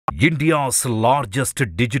India's largest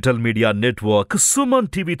digital media network Suman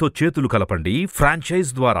టీవీతో చేతులు కలపండి. Franchise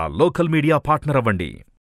ద్వారా లోకల్ మీడియా పార్ట్నర్ అవ్వండి.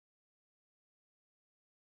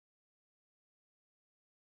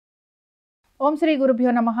 ఓం శ్రీ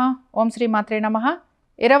గురుభ్యో నమః. ఓం శ్రీ మాత్రే నమః.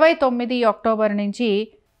 29 అక్టోబర్ నుంచి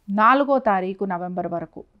 4వ తారీఖు నవంబర్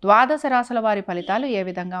వరకు ద్వాదశ రాశుల వారి ఫలితాలు ఏ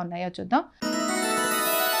విధంగా ఉన్నాయో చూద్దాం.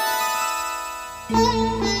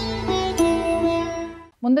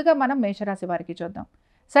 ముందుగా మనం మేషరాశి వారికి చూద్దాం.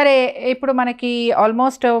 సరే, ఇప్పుడు మనకి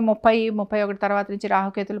ఆల్మోస్ట్ 30-31 తర్వాత నుంచి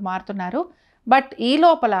రాహుకేతులు మారుతున్నారు. బట్ ఈ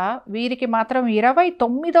లోపల వీరికి మాత్రం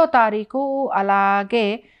 29వ తారీఖు అలాగే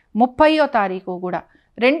 30వ తారీఖు కూడా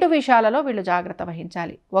 2 విషయాలలో వీళ్ళు జాగ్రత్త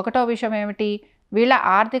వహించాలి. ఒకటో విషయం ఏమిటి? వీళ్ళ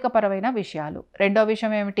ఆర్థికపరమైన విషయాలు. రెండో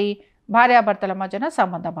విషయం ఏమిటి? భార్యాభర్తల మధ్యన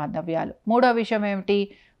సంబంధ బాంధవ్యాలు. మూడో విషయం ఏమిటి?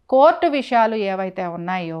 కోర్టు విషయాలు ఏవైతే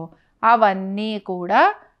ఉన్నాయో అవన్నీ కూడా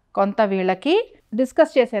కొంత వీళ్ళకి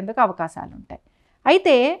డిస్కస్ చేసేందుకు అవకాశాలు ఉంటాయి.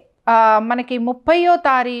 అయితే మనకి 30వ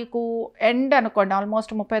తారీఖు ఎండ్ అనుకోండి,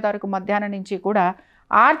 ఆల్మోస్ట్ 30వ తారీఖు మధ్యాహ్నం నుంచి కూడా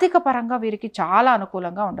ఆర్థిక పరంగా వీరికి చాలా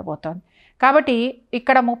అనుకూలంగా ఉండబోతోంది. కాబట్టి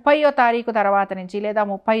ఇక్కడ 30వ తారీఖు తర్వాత నుంచి లేదా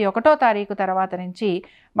 31వ తారీఖు తర్వాత నుంచి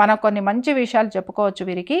మనం కొన్ని మంచి విషయాలు చెప్పుకోవచ్చు.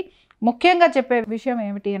 వీరికి ముఖ్యంగా చెప్పే విషయం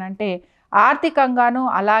ఏమిటి అంటే ఆర్థికంగాను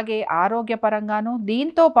అలాగే ఆరోగ్యపరంగాను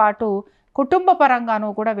దీంతో పాటు కుటుంబ పరంగాను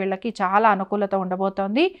కూడా వీళ్ళకి చాలా అనుకూలత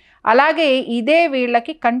ఉండబోతోంది. అలాగే ఇదే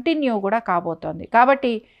వీళ్ళకి కంటిన్యూ కూడా కాబోతోంది.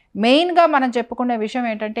 కాబట్టి మెయిన్గా మనం చెప్పుకునే విషయం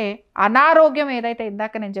ఏంటంటే అనారోగ్యం ఏదైతే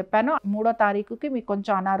ఇందాక నేను చెప్పానో 3వ తారీఖుకి మీకు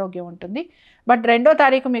కొంచెం అనారోగ్యం ఉంటుంది. బట్ 2వ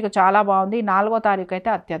తారీఖు మీకు చాలా బాగుంది. 4వ తారీఖు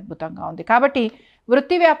అయితే అత్యద్భుతంగా ఉంది. కాబట్టి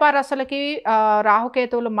వృత్తి వ్యాపారస్తులకి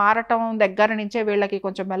రాహుకేతువులు మారటం దగ్గర నుంచే వీళ్ళకి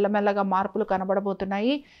కొంచెం మెల్లమెల్లగా మార్పులు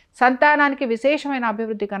కనబడబోతున్నాయి. సంతానానికి విశేషమైన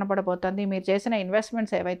అభివృద్ధి కనబడబోతుంది. మీరు చేసిన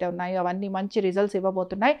ఇన్వెస్ట్మెంట్స్ ఏవైతే ఉన్నాయో అవన్నీ మంచి రిజల్ట్స్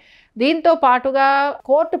ఇవ్వబోతున్నాయి. దీంతో పాటుగా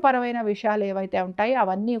కోర్టు పరమైన విషయాలు ఏవైతే ఉంటాయో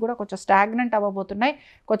అవన్నీ కూడా కొంచెం స్టాగ్నెంట్ అవ్వబోతున్నాయి.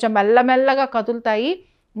 కొంచెం మెల్లమెల్లగా కదులుతాయి.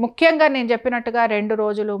 ముఖ్యంగా నేను చెప్పినట్టుగా 2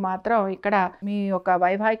 రోజులు మాత్రం ఇక్కడ మీ యొక్క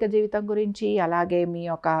వైవాహిక జీవితం గురించి అలాగే మీ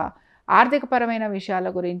యొక్క ఆర్థికపరమైన విషయాల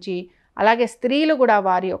గురించి అలాగే స్త్రీలు కూడా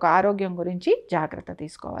వారి యొక్క ఆరోగ్యం గురించి జాగ్రత్త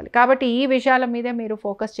తీసుకోవాలి. కాబట్టి ఈ విషయాల మీదే మీరు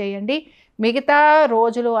ఫోకస్ చేయండి. మిగతా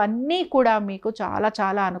రోజులు అన్నీ కూడా మీకు చాలా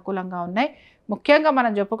చాలా అనుకూలంగా ఉన్నాయి. ముఖ్యంగా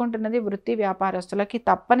మనం చెప్పుకుంటున్నది వృత్తి వ్యాపారస్తులకి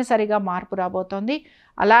తప్పనిసరిగా మార్పు రాబోతోంది.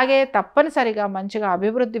 అలాగే తప్పనిసరిగా మంచిగా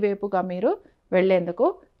అభివృద్ధి వైపుగా మీరు వెళ్లేందుకు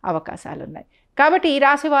అవకాశాలు ఉన్నాయి. కాబట్టి ఈ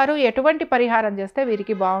రాశి వారు ఎటువంటి పరిహారం చేస్తే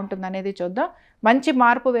వీరికి బాగుంటుందనేది చూద్దాం. మంచి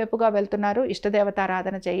మార్పు వైపుగా వెళ్తున్నారు.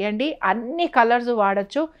 ఇష్టదేవతారాధన చేయండి. అన్ని కలర్స్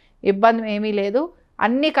వాడచ్చు, ఇబ్బంది ఏమీ లేదు.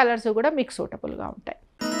 అన్ని కలర్స్ కూడా మీకు సూటబుల్గా ఉంటాయి.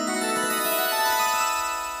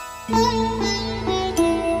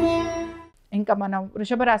 ఇంకా మనం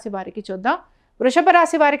వృషభ రాశి వారికి చూద్దాం. వృషభ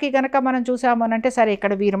రాశి వారికి కనుక మనం చూసామనంటే సరే,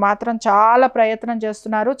 ఇక్కడ వీరు మాత్రం చాలా ప్రయత్నం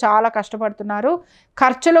చేస్తున్నారు, చాలా కష్టపడుతున్నారు.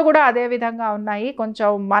 ఖర్చులు కూడా అదే విధంగా ఉన్నాయి. కొంచెం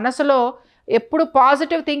మనసులో ఎప్పుడు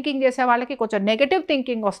పాజిటివ్ థింకింగ్ చేసే వాళ్ళకి కొంచెం నెగటివ్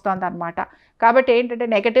థింకింగ్ వస్తుంది అనమాట. కాబట్టి ఏంటంటే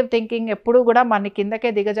నెగటివ్ థింకింగ్ ఎప్పుడు కూడా మన కిందకే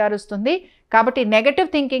దిగజారుస్తుంది. కాబట్టి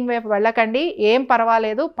నెగటివ్ థింకింగ్ వైపు వెళ్ళకండి. ఏం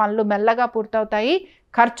పర్వాలేదు, పనులు మెల్లగా పూర్తవుతాయి.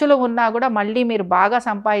 ఖర్చులు ఉన్నా కూడా మళ్ళీ మీరు బాగా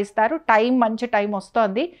సంపాదిస్తారు. మంచి టైం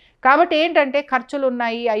వస్తుంది. కాబట్టి ఏంటంటే ఖర్చులు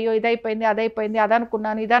ఉన్నాయి, అయ్యో ఇదైపోయింది అదైపోయింది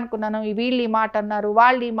అదనుకున్నాను ఇదనుకున్నాను, వీళ్ళు ఈ మాట అన్నారు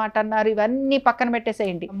వాళ్ళు ఈ మాట అన్నారు, ఇవన్నీ పక్కన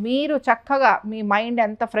పెట్టేసేయండి. మీరు చక్కగా మీ మైండ్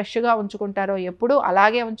ఎంత ఫ్రెష్గా ఉంచుకుంటారో ఎప్పుడు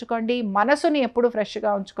అలాగే ఉంచుకోండి. మనసుని ఎప్పుడు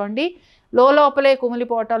ఫ్రెష్గా ఉంచుకోండి. లోపలే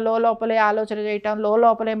కుమిలిపోవటం, లోపలే ఆలోచన చేయటం,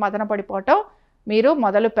 లోపలే మదన పడిపోవటం మీరు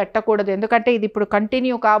మొదలు పెట్టకూడదు. ఎందుకంటే ఇది ఇప్పుడు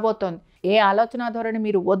కంటిన్యూ కాబోతోంది. ఏ ఆలోచన ధోరణి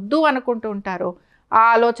మీరు వద్దు అనుకుంటూ ఉంటారో ఆ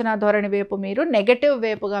ఆలోచన ధోరణి వైపు మీరు నెగటివ్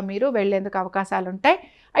వైపుగా మీరు వెళ్లేందుకు అవకాశాలు ఉంటాయి.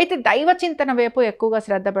 అయితే దైవ చింతన వైపు ఎక్కువగా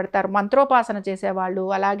శ్రద్ధ పెడతారు. మంత్రోపాసన చేసేవాళ్ళు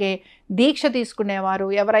అలాగే దీక్ష తీసుకునేవారు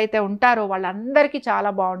ఎవరైతే ఉంటారో వాళ్ళందరికీ చాలా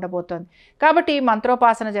బాగుండబోతుంది. కాబట్టి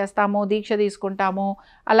మంత్రోపాసన చేస్తాము, దీక్ష తీసుకుంటాము,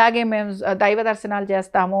 అలాగే మేము దైవ దర్శనాలు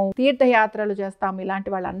చేస్తాము, తీర్థయాత్రలు చేస్తాము, ఇలాంటి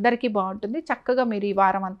వాళ్ళందరికీ బాగుంటుంది. చక్కగా మీరు ఈ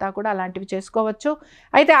వారం అంతా కూడా అలాంటివి చేసుకోవచ్చు.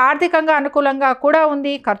 అయితే ఆర్థికంగా అనుకూలంగా కూడా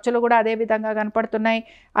ఉంది. ఖర్చులు కూడా అదే విధంగా కనపడుతున్నాయి.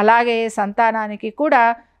 అలాగే సంతానానికి కూడా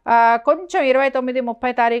కొంచెం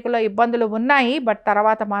 29-30 తారీఖులో ఇబ్బందులు ఉన్నాయి. బట్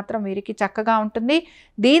తర్వాత మాత్రం వీరికి చక్కగా ఉంటుంది.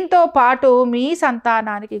 దీంతో పాటు మీ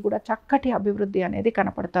సంతానానికి కూడా చక్కటి అభివృద్ధి అనేది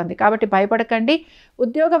కనపడుతుంది. కాబట్టి భయపడకండి.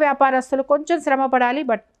 ఉద్యోగ వ్యాపారస్తులు కొంచెం శ్రమ పడాలి.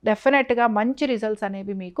 బట్ డెఫినెట్గా మంచి రిజల్ట్స్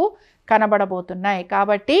అనేవి మీకు కనబడబోతున్నాయి.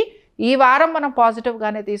 కాబట్టి ఈ వారం మనం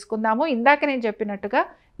పాజిటివ్గానే తీసుకుందాము. ఇందాక నేను చెప్పినట్టుగా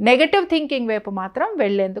నెగటివ్ థింకింగ్ వైపు మాత్రం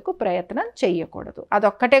వెళ్లేందుకు ప్రయత్నం చేయకూడదు.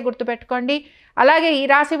 అదొక్కటే గుర్తుపెట్టుకోండి. అలాగే ఈ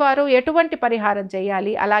రాశి వారు ఎటువంటి పరిహారం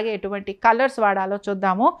చేయాలి, అలాగే ఎటువంటి కలర్స్ వాడాలో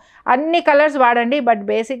చూద్దాము. అన్ని కలర్స్ వాడండి. బట్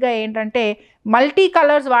బేసిక్గా ఏంటంటే మల్టీ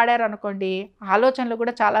కలర్స్ వాడారనుకోండి ఆలోచనలు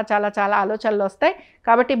కూడా చాలా చాలా చాలా ఆలోచనలు వస్తాయి.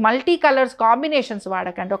 కాబట్టి మల్టీ కలర్స్ కాంబినేషన్స్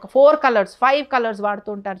వాడకండి. ఒక 4 కలర్స్ 5 కలర్స్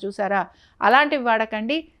వాడుతూ ఉంటారు చూసారా, అలాంటివి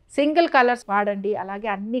వాడకండి. సింగిల్ కలర్స్ వాడండి. అలాగే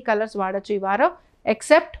అన్ని కలర్స్ వాడచ్చు ఈ వారం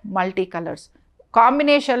ఎక్సెప్ట్ మల్టీ కలర్స్.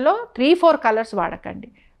 కాంబినేషన్లో 3-4 కలర్స్ వాడకండి.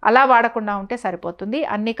 అలా వాడకుండా ఉంటే సరిపోతుంది.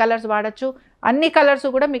 అన్ని కలర్స్ వాడచ్చు. అన్ని కలర్స్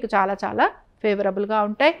కూడా మీకు చాలా చాలా ఫేవరబుల్గా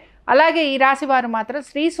ఉంటాయి. అలాగే ఈ రాశి వారు మాత్రం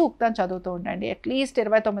శ్రీ సూక్తం చదువుతూ ఉండండి. అట్లీస్ట్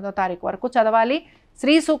 29వ తారీఖు వరకు చదవాలి.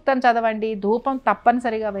 శ్రీ సూక్తం చదవండి. ధూపం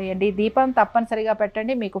తప్పనిసరిగా వేయండి. దీపం తప్పనిసరిగా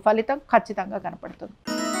పెట్టండి. మీకు ఫలితం ఖచ్చితంగా కనపడుతుంది.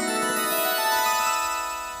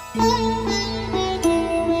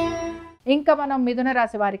 ఇంకా మనం మిథున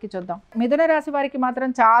రాశి వారికి చూద్దాం. మిథున రాశి వారికి మాత్రం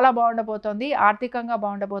చాలా బాగుండబోతోంది. ఆర్థికంగా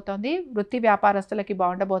బాగుండబోతోంది. వృత్తి వ్యాపారస్తులకి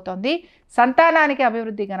బాగుండబోతోంది. సంతానానికి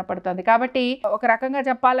అభివృద్ధి కనపడుతుంది. కాబట్టి ఒక రకంగా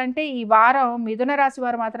చెప్పాలంటే ఈ వారం మిథున రాశి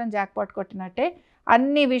వారు మాత్రం జాక్పాట్ కొట్టినట్టే.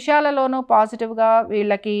 అన్ని విషయాలలోనూ పాజిటివ్గా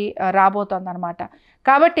వీళ్ళకి రాబోతోంది అనమాట.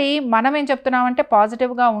 కాబట్టి మనం ఏం చెప్తున్నామంటే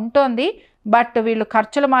పాజిటివ్గా ఉంటుంది. బట్ వీళ్ళు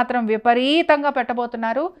ఖర్చులు మాత్రం విపరీతంగా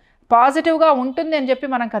పెట్టబోతున్నారు. పాజిటివ్గా ఉంటుంది అని చెప్పి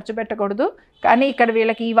మనం ఖర్చు పెట్టకూడదు. కానీ ఇక్కడ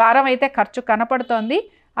వీళ్ళకి ఈ వారం అయితే ఖర్చు కనపడుతోంది.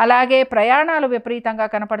 అలాగే ప్రయాణాలు విపరీతంగా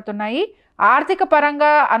కనపడుతున్నాయి. ఆర్థిక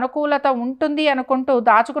పరంగా అనుకూలత ఉంటుంది అనుకుంటూ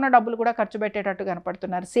దాచుకున్న డబ్బులు కూడా ఖర్చు పెట్టేటట్టు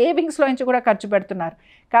కనపడుతున్నారు. సేవింగ్స్లో నుంచి కూడా ఖర్చు పెడుతున్నారు.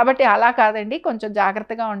 కాబట్టి అలా కాదండి, కొంచెం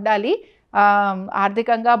జాగ్రత్తగా ఉండాలి.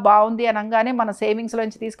 ఆర్థికంగా బాగుంది అనగానే మన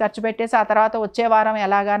సేవింగ్స్లోంచి తీసి ఖర్చు పెట్టేసి ఆ తర్వాత వచ్చే వారం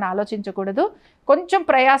ఎలాగా అని ఆలోచించకూడదు. కొంచెం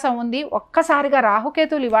ప్రయాసం ఉంది. ఒక్కసారిగా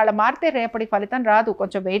రాహుకేతువులు ఇవాళ మారితే రేపటి ఫలితం రాదు.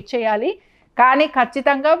 కొంచెం వెయిట్ చేయాలి. కానీ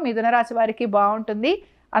ఖచ్చితంగా మిథున రాశి వారికి బాగుంటుంది.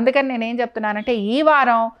 అందుకని నేనేం చెప్తున్నానంటే ఈ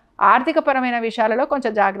వారం ఆర్థికపరమైన విషయాలలో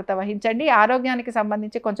కొంచెం జాగ్రత్త వహించండి. ఆరోగ్యానికి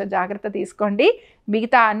సంబంధించి కొంచెం జాగ్రత్త తీసుకోండి.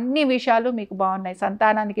 మిగతా అన్ని విషయాలు మీకు బాగున్నాయి.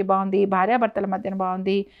 సంతానానికి బాగుంది, భార్యాభర్తల మధ్యన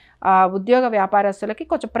బాగుంది. ఉద్యోగ వ్యాపారస్తులకి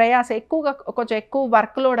కొంచెం ప్రయాస ఎక్కువగా, కొంచెం ఎక్కువ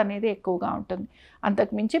వర్క్ లోడ్ అనేది ఎక్కువగా ఉంటుంది.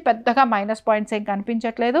 అంతకు మించి పెద్దగా మైనస్ పాయింట్స్ ఏం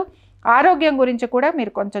కనిపించట్లేదు. ఆరోగ్యం గురించి కూడా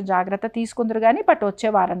మీరు కొంచెం జాగ్రత్త తీసుకుందరు కానీ, బట్ వచ్చే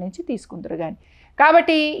వారం నుంచి తీసుకుందరు కానీ.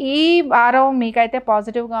 కాబట్టి ఈ వారం మీకైతే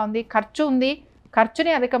పాజిటివ్గా ఉంది. ఖర్చు ఉంది.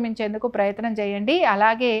 ఖర్చుని అధిగమించేందుకు ప్రయత్నం చేయండి.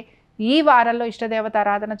 అలాగే ఈ వారంలో ఇష్టదేవత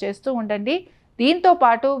ఆరాధన చేస్తూ ఉండండి. దీంతో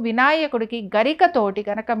పాటు వినాయకుడికి గరికతోటి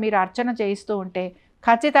కనుక మీరు అర్చన చేయిస్తూ ఉంటే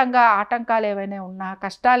ఖచ్చితంగా ఆటంకాలు ఏవైనా ఉన్నా,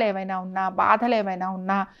 కష్టాలు ఏవైనా ఉన్నా, బాధలు ఏవైనా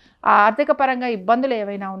ఉన్నా, ఆర్థిక పరంగా ఇబ్బందులు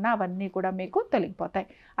ఏవైనా ఉన్నా అవన్నీ కూడా మీకు తొలగిపోతాయి.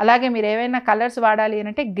 అలాగే మీరు ఏవైనా కలర్స్ వాడాలి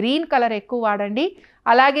అంటే గ్రీన్ కలర్ ఎక్కువ వాడండి.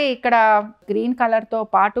 అలాగే ఇక్కడ గ్రీన్ కలర్తో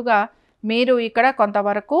పాటుగా మీరు ఇక్కడ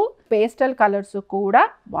కొంతవరకు పేస్టల్ కలర్స్ కూడా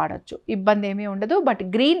వాడచ్చు. ఇబ్బంది ఏమీ ఉండదు. బట్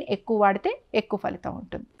గ్రీన్ ఎక్కువ వాడితే ఎక్కువ ఫలితం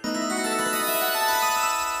ఉంటుంది.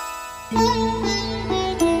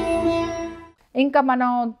 ఇంకా మనం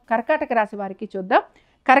కర్కాటక రాశి వారికి చూద్దాం.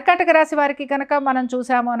 కర్కాటక రాశి వారికి కనుక మనం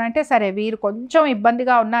చూసాము అని అంటే సరే వీరు కొంచెం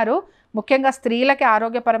ఇబ్బందిగా ఉన్నారు. ముఖ్యంగా స్త్రీలకి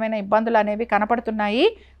ఆరోగ్యపరమైన ఇబ్బందులు అనేవి కనపడుతున్నాయి.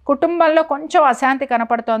 కుటుంబంలో కొంచెం అశాంతి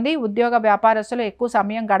కనపడుతోంది. ఉద్యోగ వ్యాపారస్తులు ఎక్కువ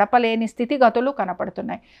సమయం గడపలేని స్థితిగతులు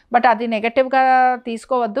కనపడుతున్నాయి. బట్ అది నెగటివ్గా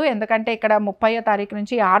తీసుకోవద్దు. ఎందుకంటే ఇక్కడ 30వ తారీఖు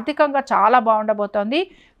నుంచి ఆర్థికంగా చాలా బాగుండబోతోంది.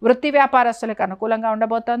 వృత్తి వ్యాపారస్తులకు అనుకూలంగా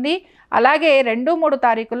ఉండబోతోంది. అలాగే 2-3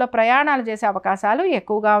 తారీఖుల్లో ప్రయాణాలు చేసే అవకాశాలు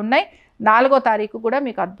ఎక్కువగా ఉన్నాయి. 4వ తారీఖు కూడా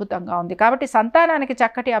మీకు అద్భుతంగా ఉంది. కాబట్టి సంతానానికి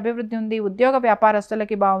చక్కటి అభివృద్ధి ఉంది. ఉద్యోగ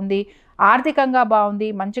వ్యాపారస్తులకి బాగుంది. ఆర్థికంగా బాగుంది.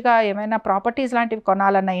 మంచిగా ఏమైనా ప్రాపర్టీస్ లాంటివి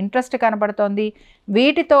కొనాలన్న ఇంట్రెస్ట్ కనబడుతోంది.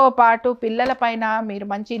 వీటితో పాటు పిల్లల పైన మీరు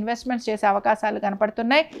మంచి ఇన్వెస్ట్మెంట్స్ చేసే అవకాశాలు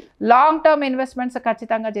కనపడుతున్నాయి. లాంగ్ టర్మ్ ఇన్వెస్ట్మెంట్స్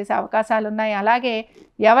ఖచ్చితంగా చేసే అవకాశాలు ఉన్నాయి. అలాగే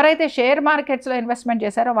ఎవరైతే షేర్ మార్కెట్స్లో ఇన్వెస్ట్మెంట్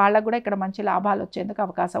చేశారో వాళ్ళకు కూడా ఇక్కడ మంచి లాభాలు వచ్చేందుకు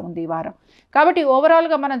అవకాశం ఉంది ఈ వారం. కాబట్టి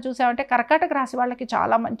ఓవరాల్గా మనం చూసామంటే కర్కాటక రాశి వాళ్ళకి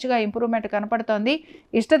చాలా మంచిగా ఇంప్రూవ్మెంట్ కనపడుతోంది.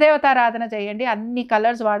 ఇష్టదేవతారాధన చేయండి. అన్ని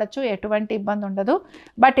కలర్స్ వాడచ్చు. ఎటువంటి ఇబ్బంది ఉండదు.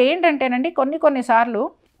 బట్ ఏంటంటేనండి కొన్నిసార్లు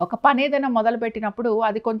ఒక పని ఏదైనా మొదలుపెట్టినప్పుడు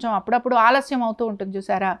అది కొంచెం అప్పుడప్పుడు ఆలస్యం అవుతూ ఉంటుంది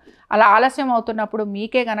చూసారా. అలా ఆలస్యం అవుతున్నప్పుడు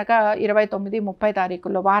మీకే కనుక 29-30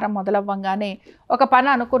 తారీఖుల్లో వారం మొదలవ్వంగానే ఒక పని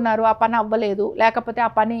అనుకున్నారు, ఆ పని అవ్వలేదు, లేకపోతే ఆ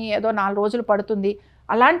పని ఏదో 4 రోజులు పడుతుంది.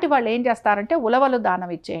 అలాంటి వాళ్ళు ఏం చేస్తారంటే ఉలవలు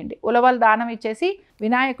దానం ఇచ్చేయండి. ఉలవలు దానం ఇచ్చేసి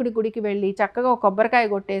వినాయకుడి గుడికి వెళ్ళి చక్కగా ఒక కొబ్బరికాయ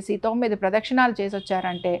కొట్టేసి 9 ప్రదక్షిణాలు చేసి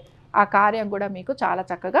వచ్చారంటే ఆ కార్యం కూడా మీకు చాలా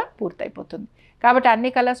చక్కగా పూర్తయిపోతుంది. కాబట్టి అన్ని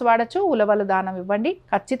కలర్స్ వాడచ్చు. ఉలవలు దానం ఇవ్వండి.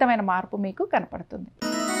 ఖచ్చితమైన మార్పు మీకు కనపడుతుంది.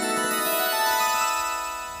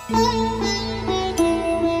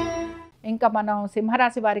 ఇంకా మనం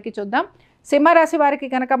సింహరాశి వారికి చూద్దాం. సింహరాశి వారికి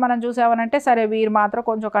కనుక మనం చూసామనంటే సరే వీరు మాత్రం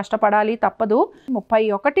కొంచెం కష్టపడాలి, తప్పదు.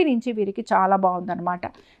 31 నుంచి వీరికి చాలా బాగుందన్నమాట.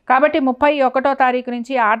 కాబట్టి 31వ తారీఖు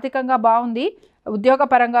నుంచి ఆర్థికంగా బాగుంది.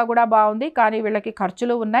 ఉద్యోగపరంగా కూడా బాగుంది. కానీ వీళ్ళకి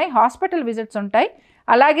ఖర్చులు ఉన్నాయి. హాస్పిటల్ విజిట్స్ ఉంటాయి.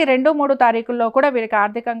 అలాగే 2-3 తారీఖుల్లో కూడా వీళ్ళకి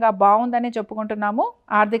ఆర్థికంగా బాగుందని చెప్పుకుంటున్నాము.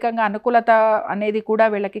 ఆర్థికంగా అనుకూలత అనేది కూడా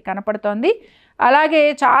వీళ్ళకి కనపడుతోంది. అలాగే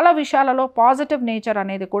చాలా విషయాలలో పాజిటివ్ నేచర్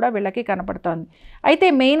అనేది కూడా వీళ్ళకి కనపడుతోంది. అయితే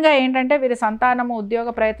మెయిన్గా ఏంటంటే వీరి సంతానము ఉద్యోగ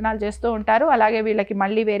ప్రయత్నాలు చేస్తూ ఉంటారు. అలాగే వీళ్ళకి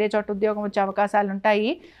మళ్ళీ వేరే చోట ఉద్యోగం వచ్చే అవకాశాలు ఉంటాయి.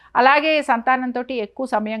 అలాగే సంతానంతో ఎక్కువ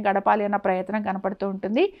సమయం గడపాలి అన్న ప్రయత్నం కనపడుతూ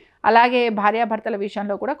ఉంటుంది. అలాగే భార్యాభర్తల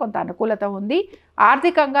విషయంలో కూడా కొంత అనుకూలత ఉంది.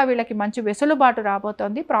 ఆర్థికంగా వీళ్ళకి మంచి వెసులుబాటు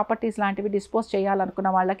రాబోతోంది. ప్రాపర్టీస్ లాంటివి డిస్పోజ్ చేయాలనుకున్న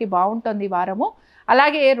వాళ్ళకి బాగుంటుంది ఈ వారము.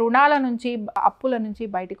 అలాగే రుణాల నుంచి అప్పుల నుంచి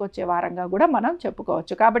బయటకు వచ్చే వారంగా కూడా మనం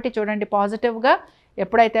చెప్పుకోవచ్చు. కాబట్టి చూడండి, పాజిటివ్గా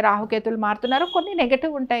ఎప్పుడైతే రాహుకేతులు మారుతున్నారో కొన్ని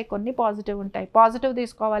నెగటివ్ ఉంటాయి, కొన్ని పాజిటివ్ ఉంటాయి. పాజిటివ్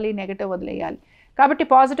తీసుకోవాలి, నెగటివ్ వదిలేయాలి. కాబట్టి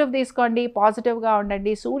పాజిటివ్ తీసుకోండి, పాజిటివ్గా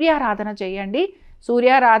ఉండండి, సూర్యారాధన చేయండి.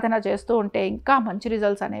 సూర్యారాధన చేస్తూ ఉంటే ఇంకా మంచి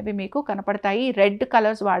రిజల్ట్స్ అనేవి మీకు కనపడతాయి. రెడ్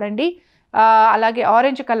కలర్స్ వాడండి, అలాగే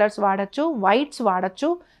ఆరెంజ్ కలర్స్ వాడచ్చు, వైట్స్ వాడచ్చు.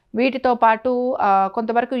 వీటితో పాటు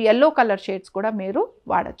కొంతవరకు ఎల్లో కలర్ షేడ్స్ కూడా మీరు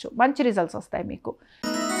వాడచ్చు. మంచి రిజల్ట్స్ వస్తాయి మీకు.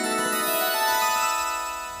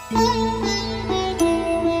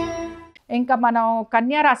 ఇంకా మనం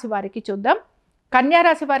కన్యారాశి వారికి చూద్దాం.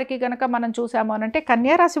 కన్యారాశి వారికి కనుక మనం చూసాము అనంటే,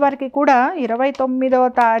 కన్యారాశి వారికి కూడా 29వ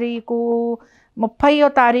తారీఖు 30వ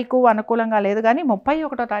తారీఖు అనుకూలంగా లేదు, కానీ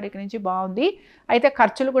 31వ తారీఖు నుంచి బాగుంది. అయితే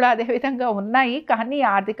ఖర్చులు కూడా అదేవిధంగా ఉన్నాయి, కానీ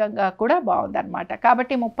ఆర్థికంగా కూడా బాగుందన్నమాట.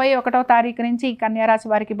 కాబట్టి 31వ తారీఖు నుంచి కన్యారాశి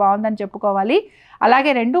వారికి బాగుందని చెప్పుకోవాలి.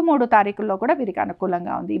 అలాగే 2, 3 తారీఖుల్లో కూడా వీరికి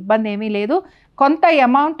అనుకూలంగా ఉంది, ఇబ్బంది ఏమీ లేదు. కొంత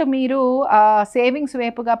అమౌంట్ మీరు సేవింగ్స్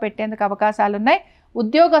వైపుగా పెట్టేందుకు అవకాశాలు ఉన్నాయి.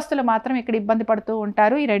 ఉద్యోగస్తులు మాత్రం ఇక్కడ ఇబ్బంది పడుతూ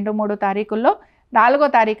ఉంటారు ఈ 2, 3 తారీఖుల్లో. 4వ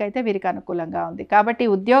తారీఖు అయితే వీరికి అనుకూలంగా ఉంది. కాబట్టి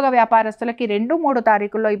ఉద్యోగ వ్యాపారస్తులకి 2, 3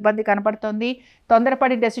 తారీఖుల్లో ఇబ్బంది కనపడుతుంది.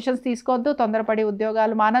 తొందరపడి డెసిషన్స్ తీసుకోవద్దు, తొందరపడి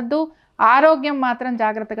ఉద్యోగాలు మానద్దు. ఆరోగ్యం మాత్రం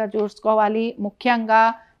జాగ్రత్తగా చూసుకోవాలి. ముఖ్యంగా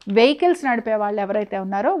వెహికల్స్ నడిపే వాళ్ళు ఎవరైతే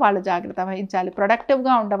ఉన్నారో వాళ్ళు జాగ్రత్త వహించాలి.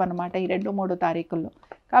 ప్రొడక్టివ్గా ఉండవన్నమాట ఈ 2, 3 తారీఖుల్లో.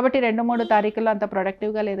 కాబట్టి 2, 3 తారీఖుల్లో అంత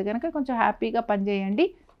ప్రొడక్టివ్గా లేదు కనుక కొంచెం హ్యాపీగా పనిచేయండి.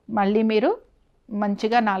 మళ్ళీ మీరు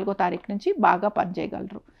మంచిగా 4వ తారీఖు నుంచి బాగా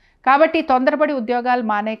పనిచేయగలరు. కాబట్టి తొందరపడి ఉద్యోగాలు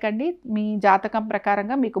మానేయకండి. మీ జాతకం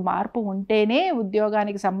ప్రకారంగా మీకు మార్పు ఉంటేనే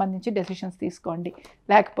ఉద్యోగానికి సంబంధించి డెసిషన్స్ తీసుకోండి,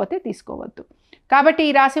 లేకపోతే తీసుకోవద్దు. కాబట్టి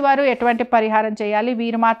ఈ రాశి వారు ఎటువంటి పరిహారం చేయాలి?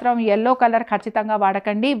 వీరు మాత్రం ఎల్లో కలర్ ఖచ్చితంగా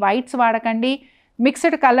వాడకండి, వైట్స్ వాడకండి,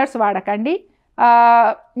 మిక్స్డ్ కలర్స్ వాడకండి.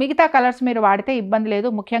 మిగతా కలర్స్ మీరు వాడితే ఇబ్బంది లేదు.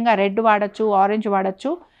 ముఖ్యంగా రెడ్ వాడచ్చు, ఆరెంజ్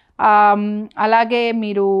వాడచ్చు, అలాగే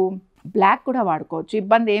మీరు బ్లాక్ కూడా వాడుకోవచ్చు,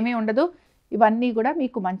 ఇబ్బంది ఏమీ ఉండదు. ఇవన్నీ కూడా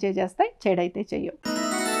మీకు మంచి చేస్తాయి, చెడైతే చెయ్యవు.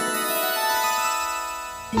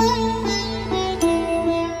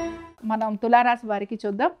 మనం తులారాశి వారికి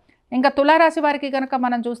చూద్దాం. ఇంకా తులారాశి వారికి కనుక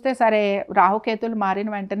మనం చూస్తే, సరే రాహుకేతులు మారిన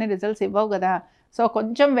వెంటనే రిజల్ట్స్ ఇవ్వవు కదా, సో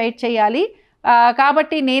కొంచెం వెయిట్ చేయాలి.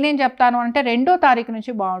 కాబట్టి నేనేం చెప్తాను అంటే 2వ తారీఖు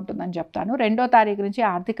నుంచి బాగుంటుందని చెప్తాను. 2వ తారీఖు నుంచి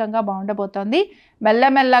ఆర్థికంగా బాగుండబోతోంది.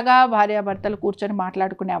 మెల్లమెల్లగా భార్యాభర్తలు కూర్చొని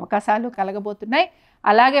మాట్లాడుకునే అవకాశాలు కలగబోతున్నాయి.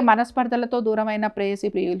 అలాగే మనస్పర్ధలతో దూరమైన ప్రేయసి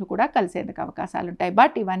ప్రియులు కూడా కలిసేందుకు అవకాశాలు ఉంటాయి.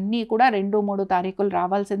 బట్ ఇవన్నీ కూడా 2, 3 తారీఖులు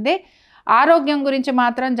రావాల్సిందే. ఆరోగ్యం గురించి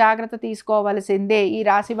మాత్రం జాగ్రత్త తీసుకోవాల్సిందే ఈ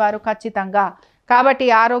రాశి వారు ఖచ్చితంగా. కాబట్టి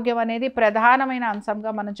ఆరోగ్యం అనేది ప్రధానమైన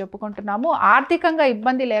అంశంగా మనం చెప్పుకుంటున్నాము. ఆర్థికంగా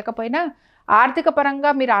ఇబ్బంది లేకపోయినా ఆర్థిక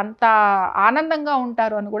పరంగా మీరు అంత ఆనందంగా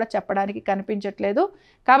ఉంటారు అని కూడా చెప్పడానికి కనిపించట్లేదు.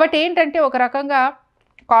 కాబట్టి ఏంటంటే ఒక రకంగా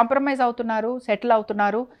కాంప్రమైజ్ అవుతున్నారు, సెటిల్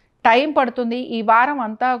అవుతున్నారు, టైం పడుతుంది. ఈ వారం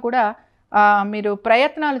అంతా కూడా మీరు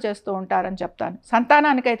ప్రయత్నాలు చేస్తూ ఉంటారని చెప్తాను.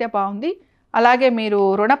 సంతానానికైతే బాగుంది. అలాగే మీరు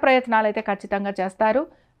రుణ ప్రయత్నాలు అయితే ఖచ్చితంగా చేస్తారు.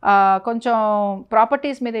 కొంచెం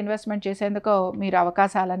ప్రాపర్టీస్ మీద ఇన్వెస్ట్మెంట్ చేసేందుకు మీరు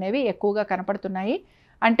అవకాశాలు అనేవి ఎక్కువగా కనపడుతున్నాయి.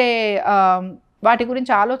 అంటే వాటి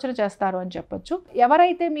గురించి ఆలోచన చేస్తారు అని చెప్పొచ్చు.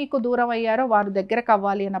 ఎవరైతే మీకు దూరం అయ్యారో వారు దగ్గరకు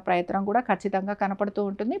అవ్వాలి అన్న ప్రయత్నం కూడా ఖచ్చితంగా కనపడుతూ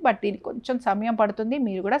ఉంటుంది. బట్ దీనికి కొంచెం సమయం పడుతుంది,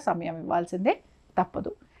 మీరు కూడా సమయం ఇవ్వాల్సిందే,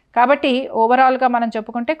 తప్పదు. కాబట్టి ఓవరాల్గా మనం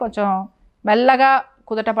చెప్పుకుంటే కొంచెం మెల్లగా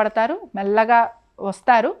కుదట పడతారు, మెల్లగా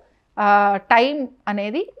వస్తారు. టైం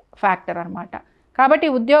అనేది ఫ్యాక్టర్ అనమాట. కాబట్టి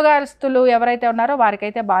ఉద్యోగస్తులు ఎవరైతే ఉన్నారో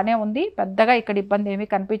వారికైతే బాగానే ఉంది, పెద్దగా ఇక్కడ ఇబ్బంది ఏమీ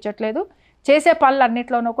కనిపించట్లేదు. చేసే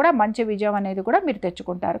పనులన్నింటిలోనూ కూడా మంచి విజయం అనేది కూడా మీరు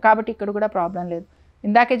తెచ్చుకుంటారు. కాబట్టి ఇక్కడ కూడా ప్రాబ్లం లేదు.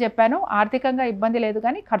 ఇందాకే చెప్పాను, ఆర్థికంగా ఇబ్బంది లేదు,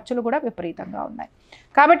 కానీ ఖర్చులు కూడా విపరీతంగా ఉన్నాయి.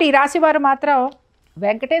 కాబట్టి ఈ రాశి వారు మాత్రం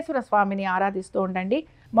వెంకటేశ్వర స్వామిని ఆరాధిస్తూ ఉండండి.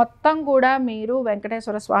 మొత్తం కూడా మీరు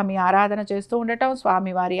వెంకటేశ్వర స్వామి ఆరాధన చేస్తూ ఉండటం,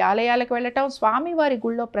 స్వామివారి ఆలయాలకు వెళ్ళటం, స్వామివారి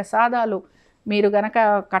గుళ్ళో ప్రసాదాలు మీరు గనక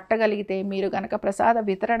కట్టగలిగితే, మీరు గనక ప్రసాద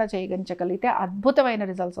వితరణ చేయగలిగితే అద్భుతమైన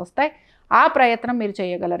రిజల్ట్స్ వస్తాయి. ఆ ప్రయత్నం మీరు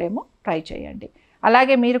చేయగలరేమో, ట్రై చేయండి.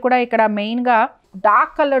 అలాగే మీరు కూడా ఇక్కడ మెయిన్గా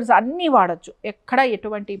డార్క్ కలర్స్ అన్నీ వాడచ్చు, ఎక్కడ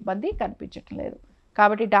ఎటువంటి ఇబ్బంది కనిపించటం లేదు.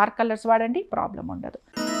 కాబట్టి డార్క్ కలర్స్ వాడండి, ప్రాబ్లం ఉండదు.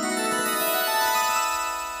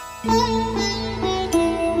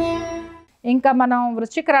 ఇంకా మనం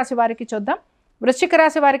వృశ్చిక రాశి వారికి చూద్దాం. వృశ్చిక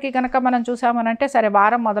రాశి వారికి కనుక మనం చూసామనంటే, సరే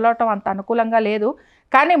వారం మొదలవటం అంత అనుకూలంగా లేదు,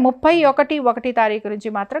 కానీ 31 తారీఖు నుంచి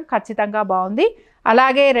మాత్రం ఖచ్చితంగా బాగుంది.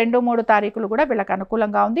 అలాగే 2, 3 తారీఖులు కూడా వీళ్ళకి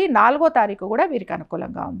అనుకూలంగా ఉంది. 4వ తారీఖు కూడా వీరికి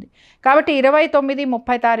అనుకూలంగా ఉంది. కాబట్టి 29,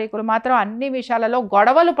 30 తారీఖులు మాత్రం అన్ని విషయాలలో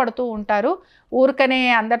గొడవలు పడుతూ ఉంటారు. ఊరికనే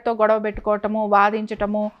అందరితో గొడవ పెట్టుకోవటము,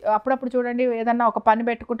 వాదించటము. అప్పుడప్పుడు చూడండి, ఏదన్నా ఒక పని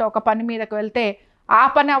పెట్టుకుంటే ఒక పని మీదకి వెళ్తే ఆ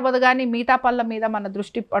పని అవ్వదు కానీ మిగతా పనుల మీద మన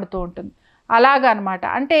దృష్టి పడుతూ ఉంటుంది. అలాగనమాట.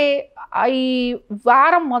 అంటే ఈ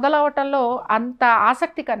వారం మొదలవటంలో అంత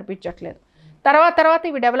ఆసక్తి కనిపించట్లేదు. తర్వాత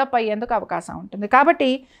ఇవి డెవలప్ అయ్యేందుకు అవకాశం ఉంటుంది. కాబట్టి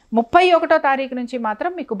 31వ తారీఖు నుంచి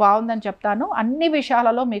మాత్రం మీకు బాగుందని చెప్తాను. అన్ని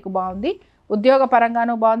విషయాలలో మీకు బాగుంది. ఉద్యోగ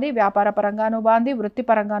పరంగానూ బాగుంది, వ్యాపార పరంగానూ బాగుంది, వృత్తి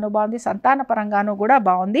పరంగానూ బాగుంది, సంతాన పరంగానూ కూడా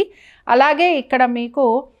బాగుంది. అలాగే ఇక్కడ మీకు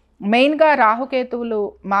మెయిన్గా రాహుకేతువులు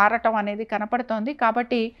మారటం అనేది కనపడుతోంది.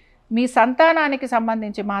 కాబట్టి మీ సంతానానికి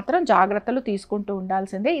సంబంధించి మాత్రం జాగ్రత్తలు తీసుకుంటూ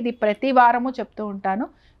ఉండాల్సిందే. ఇది ప్రతి వారము చెప్తూ ఉంటాను.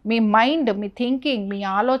 మీ మైండ్, మీ థింకింగ్, మీ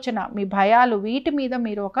ఆలోచన, మీ భయాలు వీటి మీద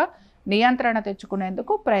మీరు ఒక నియంత్రణ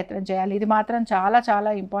తెచ్చుకునేందుకు ప్రయత్నం చేయాలి. ఇది మాత్రం చాలా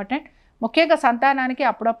చాలా ఇంపార్టెంట్. ముఖ్యంగా సంతానానికి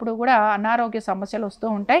అప్పుడప్పుడు కూడా అనారోగ్య సమస్యలు వస్తూ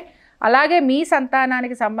ఉంటాయి. అలాగే మీ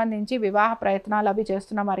సంతానానికి సంబంధించి వివాహ ప్రయత్నాలు అవి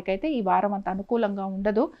చేస్తున్న వారికైతే ఈ వారం అంత అనుకూలంగా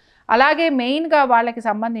ఉండదు. అలాగే మెయిన్గా వాళ్ళకి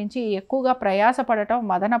సంబంధించి ఎక్కువగా ప్రయాసపడటం,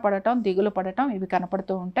 మదన పడటం, దిగులు పడటం ఇవి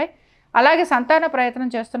కనపడుతూ ఉంటాయి. అలాగే సంతాన ప్రయత్నం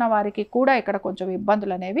చేస్తున్న వారికి కూడా ఇక్కడ కొంచెం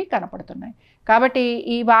ఇబ్బందులు అనేవి కనపడుతున్నాయి. కాబట్టి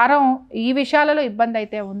ఈ వారం ఈ విషయాలలో ఇబ్బంది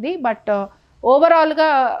అయితే ఉంది. బట్ ఓవరాల్గా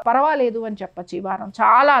పర్వాలేదు అని చెప్పచ్చు. ఈ వారం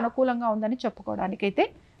చాలా అనుకూలంగా ఉందని చెప్పుకోవడానికైతే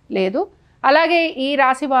లేదు. అలాగే ఈ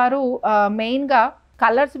రాశి వారు మెయిన్గా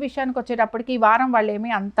కలర్స్ విషయానికి వచ్చేటప్పటికి ఈ వారం వాళ్ళు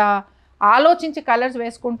ఏమీ అంత ఆలోచించి కలర్స్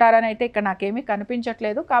వేసుకుంటారని అయితే ఇక్కడ నాకేమీ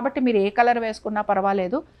కనిపించట్లేదు. కాబట్టి మీరు ఏ కలర్ వేసుకున్నా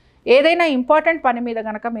పర్వాలేదు. ఏదైనా ఇంపార్టెంట్ పని మీద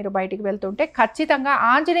కనుక మీరు బయటికి వెళ్తుంటే ఖచ్చితంగా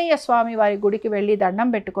ఆంజనేయ స్వామి వారి గుడికి వెళ్ళి దండం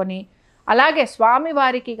పెట్టుకొని, అలాగే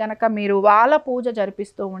స్వామివారికి కనుక మీరు వాళ్ళ పూజ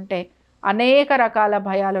జరిపిస్తూ ఉంటే అనేక రకాల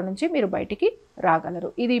భయాల నుంచి మీరు బయటికి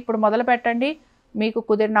రాగలరు. ఇది ఇప్పుడు మొదలు పెట్టండి. మీకు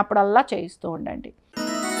కుదిరినప్పుడల్లా చేయిస్తూ ఉండండి.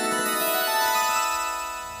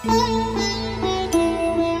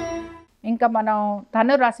 ఇంకా మనం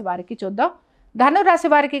ధనురాశి వారికి చూద్దాం. ధనురాశి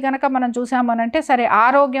వారికి కనుక మనం చూసామనంటే సరే,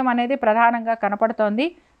 ఆరోగ్యం అనేది ప్రధానంగా కనపడుతోంది.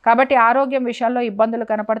 కాబట్టి ఆరోగ్యం విషయాల్లో ఇబ్బందులు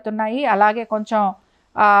కనపడుతున్నాయి. అలాగే కొంచెం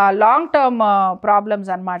లాంగ్ టర్మ్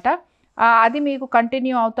ప్రాబ్లమ్స్ అన్నమాట. అది మీకు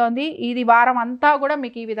కంటిన్యూ అవుతోంది. ఇది వారం అంతా కూడా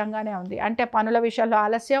మీకు ఈ విధంగానే ఉంది. అంటే పనుల విషయాల్లో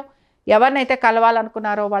ఆలస్యం, ఎవరినైతే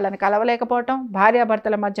కలవాలనుకున్నారో వాళ్ళని కలవలేకపోవటం,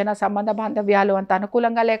 భార్యాభర్తల మధ్యన సంబంధ బాంధవ్యాలు అంత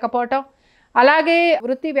అనుకూలంగా లేకపోవటం, అలాగే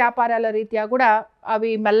వృత్తి వ్యాపారాల రీత్యా కూడా అవి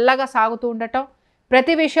మెల్లగా సాగుతూ ఉండటం,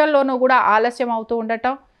 ప్రతి విషయంలోనూ కూడా ఆలస్యం అవుతూ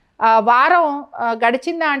ఉండటం. వారం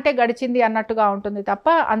గడిచిందా అంటే గడిచింది అన్నట్టుగా ఉంటుంది తప్ప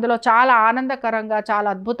అందులో చాలా ఆనందకరంగా, చాలా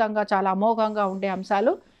అద్భుతంగా, చాలా అమోఘంగా ఉండే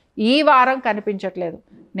అంశాలు ఈ వారం కనిపించట్లేదు.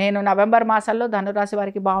 నేను నవంబర్ మాసంలో ధనురాశి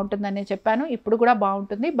వారికి బాగుంటుందని చెప్పాను. ఇప్పుడు కూడా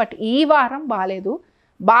బాగుంటుంది. బట్ ఈ వారం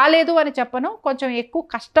బాలేదు అని చెప్పను, కొంచెం ఎక్కువ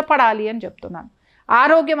కష్టపడాలి అని చెప్తున్నాను.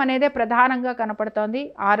 ఆరోగ్యం అనేదే ప్రధానంగా కనపడుతోంది.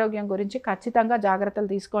 ఆరోగ్యం గురించి ఖచ్చితంగా జాగ్రత్తలు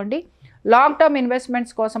తీసుకోండి. లాంగ్ టర్మ్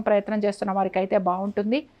ఇన్వెస్ట్మెంట్స్ కోసం ప్రయత్నం చేస్తున్న వారికి అయితే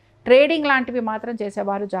బాగుంటుంది. ట్రేడింగ్ లాంటివి మాత్రం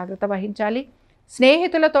చేసేవారు జాగ్రత్త వహించాలి.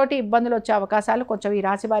 స్నేహితులతోటి ఇబ్బందులు వచ్చే అవకాశాలు కొంచెం ఈ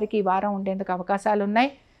రాశి వారికి ఈ వారం ఉండేందుకు అవకాశాలు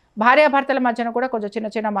ఉన్నాయి. భార్యాభర్తల మధ్యన కూడా కొంచెం చిన్న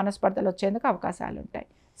చిన్న మనస్పర్ధలు వచ్చేందుకు అవకాశాలు ఉంటాయి.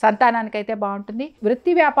 సంతానానికైతే బాగుంటుంది.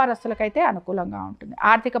 వృత్తి వ్యాపారస్తులకైతే అనుకూలంగా ఉంటుంది.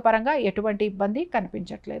 ఆర్థిక పరంగా ఎటువంటి ఇబ్బంది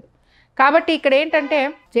కనిపించట్లేదు. కాబట్టి ఇక్కడ ఏంటంటే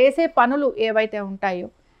చేసే పనులు ఏవైతే ఉంటాయో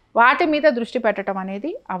వాటి మీద దృష్టి పెట్టడం అనేది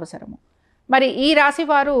అవసరము. మరి ఈ రాశి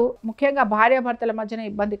వారు ముఖ్యంగా భార్యాభర్తల మధ్యన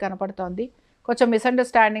ఇబ్బంది కనపడుతోంది. కొంచెం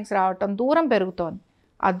మిస్అండర్స్టాండింగ్స్ రావటం, దూరం పెరుగుతోంది.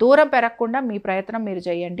 ఆ దూరం పెరగకుండా మీ ప్రయత్నం మీరు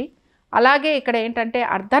చేయండి. అలాగే ఇక్కడ ఏంటంటే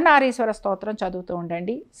అర్ధనారీశ్వర స్తోత్రం చదువుతూ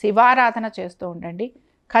ఉండండి, శివారాధన చేస్తూ ఉండండి.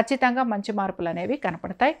 ఖచ్చితంగా మంచి మార్పులు అనేవి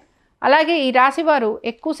కనపడతాయి. అలాగే ఈ రాశివారు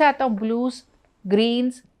ఎక్కువ శాతం బ్లూస్,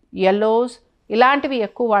 గ్రీన్స్, ఎల్లోస్ ఇలాంటివి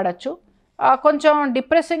ఎక్కువ వాడచ్చు. కొంచెం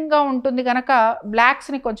డిప్రెసింగ్గా ఉంటుంది కనుక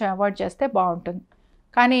బ్లాక్స్ని కొంచెం అవాయిడ్ చేస్తే బాగుంటుంది.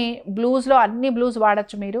 కానీ బ్లూస్లో అన్ని బ్లూస్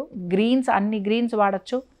వాడచ్చు మీరు, గ్రీన్స్ అన్ని గ్రీన్స్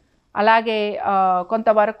వాడచ్చు. అలాగే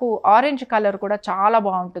కొంతవరకు ఆరెంజ్ కలర్ కూడా చాలా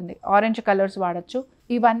బాగుంటుంది, ఆరెంజ్ కలర్స్ వాడచ్చు.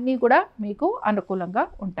 ఇవన్నీ కూడా మీకు అనుకూలంగా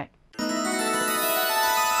ఉంటాయి.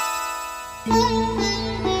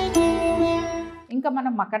 ఇంకా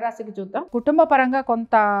మనం మకర రాశికి చూద్దాం. కుటుంబ పరంగా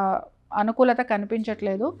కొంత అనుకూలత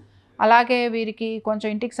కనిపించట్లేదు. అలాగే వీరికి కొంచెం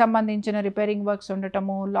ఇంటికి సంబంధించిన రిపేరింగ్ వర్క్స్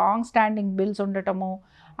ఉండటము, లాంగ్ స్టాండింగ్ బిల్స్ ఉండటము,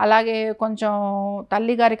 అలాగే కొంచెం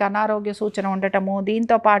తల్లిగారికి అనారోగ్య సూచన ఉండటము,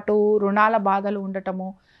 దీంతోపాటు రుణాల బాధలు ఉండటము,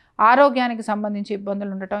 ఆరోగ్యానికి సంబంధించి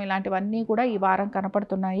ఇబ్బందులు ఉండటం, ఇలాంటివన్నీ కూడా ఈ వారం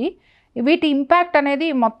కనపడుతున్నాయి. వీటి ఇంపాక్ట్ అనేది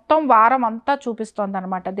మొత్తం వారం అంతా చూపిస్తోంది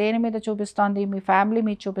అనమాట. దేని మీద చూపిస్తోంది? మీ ఫ్యామిలీ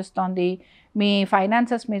మీద చూపిస్తోంది, మీ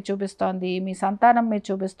ఫైనాన్సెస్ మీద చూపిస్తోంది, మీ సంతానం మీద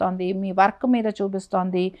చూపిస్తోంది, మీ వర్క్ మీద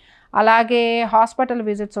చూపిస్తోంది. అలాగే హాస్పిటల్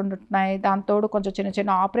విజిట్స్ ఉంటున్నాయి, దాంతోడు కొంచెం చిన్న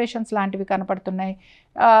చిన్న ఆపరేషన్స్ లాంటివి కనపడుతున్నాయి,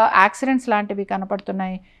 యాక్సిడెంట్స్ లాంటివి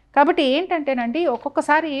కనపడుతున్నాయి. కాబట్టి ఏంటంటేనండి,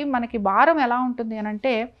 ఒక్కొక్కసారి మనకి వారం ఎలా ఉంటుంది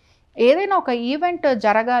అనంటే, ఏదైనా ఒక ఈవెంట్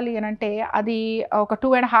జరగాలి అనంటే అది ఒక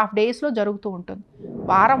 2.5 daysలో జరుగుతూ ఉంటుంది.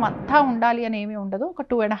 వారం అంతా ఉండాలి అని ఏమీ ఉండదు, ఒక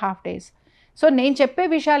 2.5 days. సో నేను చెప్పే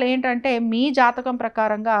విషయాలు ఏంటంటే మీ జాతకం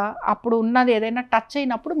ప్రకారంగా అప్పుడు ఉన్నది ఏదైనా టచ్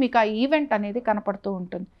అయినప్పుడు మీకు ఆ ఈవెంట్ అనేది కనపడుతూ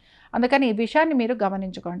ఉంటుంది. అందుకని ఈ విషయాన్ని మీరు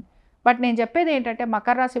గమనించుకోండి. బట్ నేను చెప్పేది ఏంటంటే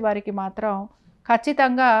మకర రాశి వారికి మాత్రం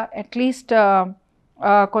ఖచ్చితంగా అట్లీస్ట్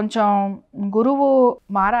కొంచెం గురువు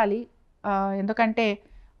మారాలి. ఎందుకంటే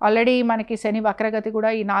ఆల్రెడీ మనకి శని వక్రగతి కూడా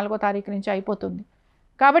ఈ 4వ తారీఖు నుంచి అయిపోతుంది.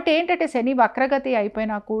 కాబట్టి ఏంటంటే శని వక్రగతి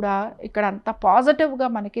అయిపోయినా కూడా ఇక్కడ అంత పాజిటివ్గా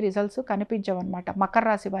మనకి రిజల్ట్స్ కనిపించవన్నమాట మకర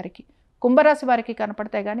రాశి వారికి. కుంభరాశి వారికి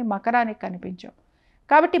కనపడతాయి కానీ మకరానికి కనిపించవు.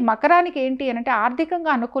 కాబట్టి మకరానికి ఏంటి అంటే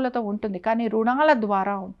ఆర్థికంగా అనుకూలత ఉంటుంది కానీ రుణాల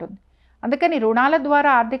ద్వారా ఉంటుంది. అందుకని రుణాల ద్వారా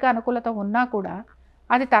ఆర్థిక అనుకూలత ఉన్నా కూడా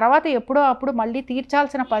అది తర్వాత ఎప్పుడో అప్పుడు మళ్ళీ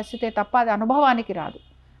తీర్చాల్సిన పరిస్థితే తప్ప అది అనుభవానికి రాదు.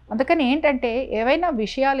 అందుకని ఏంటంటే ఏవైనా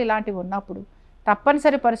విషయాలు ఇలాంటివి ఉన్నప్పుడు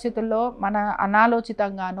తప్పనిసరి పరిస్థితుల్లో మన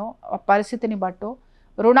అనాలోచితంగానో పరిస్థితిని బట్టో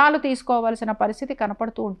రుణాలు తీసుకోవాల్సిన పరిస్థితి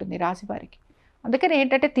కనపడుతూ ఉంటుంది రాశివారికి. అందుకని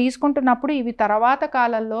ఏంటంటే తీసుకుంటున్నప్పుడు ఇవి తర్వాత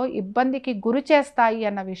కాలంలో ఇబ్బందికి గురి చేస్తాయి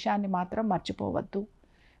అన్న విషయాన్ని మాత్రం మర్చిపోవద్దు.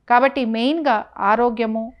 కాబట్టి మెయిన్గా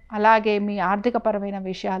ఆరోగ్యము అలాగే మీ ఆర్థికపరమైన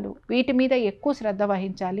విషయాలు వీటి మీద ఎక్కువ శ్రద్ధ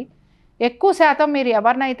వహించాలి. ఎక్కువ శాతం మీరు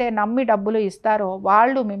ఎవరినైతే నమ్మి డబ్బులు ఇస్తారో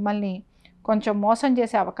వాళ్ళు మిమ్మల్ని కొంచెం మోసం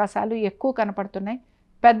చేసే అవకాశాలు ఎక్కువ కనపడుతున్నాయి.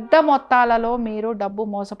 పెద్ద మొత్తాలలో మీరు డబ్బు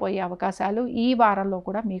మోసపోయే అవకాశాలు ఈ వారంలో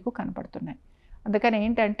కూడా మీకు కనపడుతున్నాయి. అందుకని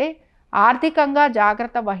ఏంటంటే ఆర్థికంగా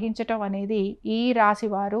జాగ్రత్త వహించటం అనేది ఈ రాశి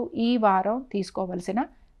వారు ఈ వారం తీసుకోవలసిన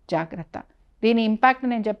జాగ్రత్త. దీని ఇంపాక్ట్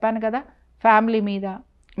నేను చెప్పాను కదా, ఫ్యామిలీ మీద,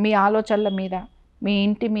 మీ ఆలోచనల మీద, మీ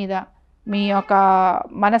ఇంటి మీద, మీ యొక్క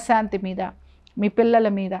మనశ్శాంతి మీద, మీ పిల్లల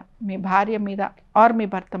మీద, మీ భార్య మీద ఆర్ మీ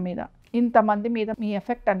భర్త మీద, ఇంతమంది మీద మీ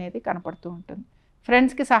ఎఫెక్ట్ అనేది కనపడుతూ ఉంటుంది.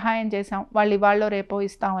 ఫ్రెండ్స్కి సహాయం చేసాం, వాళ్ళు ఇవాళ రేపో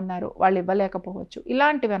ఇస్తామన్నారు, వాళ్ళు ఇవ్వలేకపోవచ్చు.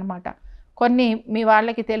 ఇలాంటివి అనమాట. కొన్ని మీ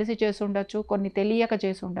వాళ్ళకి తెలిసి చేసి ఉండొచ్చు, కొన్ని తెలియక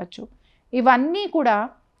చేసి ఉండొచ్చు. ఇవన్నీ కూడా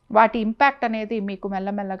వాటి ఇంపాక్ట్ అనేది మీకు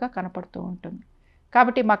మెల్లమెల్లగా కనపడుతూ ఉంటుంది.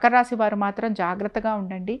 కాబట్టి మకర రాశి వారు మాత్రం జాగ్రత్తగా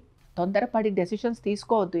ఉండండి. తొందరపడి డెసిషన్స్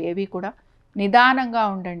తీసుకోవద్దు. ఏవి కూడా నిదానంగా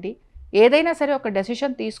ఉండండి. ఏదైనా సరే ఒక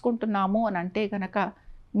డెసిషన్ తీసుకుంటున్నాము అని అంటే కనుక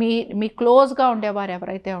మీ క్లోజ్గా ఉండేవారు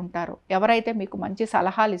ఎవరైతే ఉంటారో, ఎవరైతే మీకు మంచి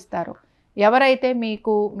సలహాలు ఇస్తారో, ఎవరైతే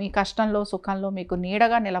మీకు మీ కష్టంలో సుఖంలో మీకు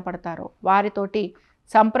నీడగా నిలబడతారో వారితోటి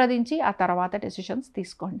సంప్రదించి ఆ తర్వాత డెసిషన్స్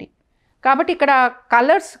తీసుకోండి. కాబట్టి ఇక్కడ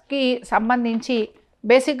కలర్స్కి సంబంధించి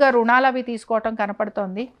బేసిక్గా రుణాలు అవి తీసుకోవటం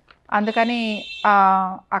కనపడుతోంది. అందుకని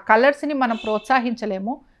ఆ కలర్స్ని మనం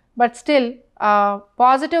ప్రోత్సహించలేము. But still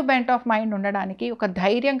positive bent of mind ఉండడానికి, ఒక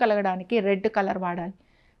ధైర్యం కలగడానికి రెడ్ కలర్ వాడాలి.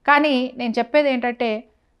 కానీ నేను చెప్పేది ఏంటంటే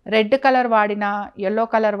రెడ్ కలర్ వాడినా ఎల్లో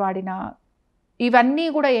కలర్ వాడినా ఇవన్నీ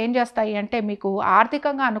కూడా ఏం చేస్తాయి అంటే మీకు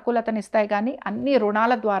ఆర్థికంగా అనుకూలతనిస్తాయి కానీ అన్ని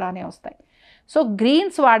రుణాల ద్వారానే వస్తాయి. So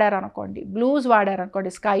Greens వాడారనుకోండి, blues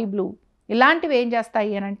వాడారనుకోండి, sky blue, ఇలాంటివి ఏం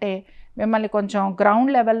చేస్తాయి అని అంటే మిమ్మల్ని కొంచెం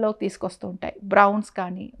గ్రౌండ్ లెవెల్లోకి తీసుకొస్తూ ఉంటాయి. బ్రౌన్స్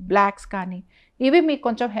కానీ బ్లాక్స్ కానీ ఇవి మీకు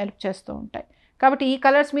కొంచెం హెల్ప్ చేస్తూ ఉంటాయి. కాబట్టి ఈ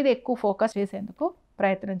కలర్స్ మీద ఎక్కువ ఫోకస్ చేసేందుకు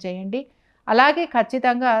ప్రయత్నం చేయండి. అలాగే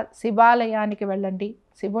ఖచ్చితంగా శివాలయానికి వెళ్ళండి,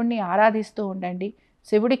 శివుణ్ణి ఆరాధిస్తూ ఉండండి,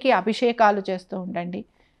 శివుడికి అభిషేకాలు చేస్తూ ఉండండి.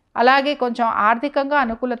 అలాగే కొంచెం ఆర్థికంగా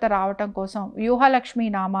అనుకూలత రావటం కోసం వ్యూహలక్ష్మి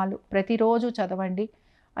నామాలు ప్రతిరోజు చదవండి.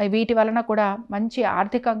 వీటి వలన కూడా మంచి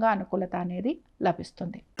ఆర్థికంగా అనుకూలత అనేది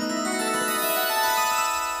లభిస్తుంది.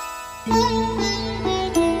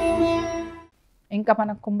 ఇంకా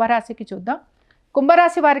మనం కుంభరాశికి చూద్దాం.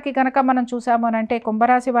 కుంభరాశి వారికి కనుక మనం చూసాము అని అంటే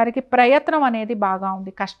కుంభరాశి వారికి ప్రయత్నం అనేది బాగా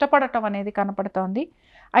ఉంది, కష్టపడటం అనేది కనపడుతోంది.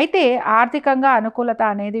 అయితే ఆర్థికంగా అనుకూలత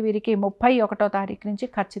అనేది వీరికి 31వ తారీఖు నుంచి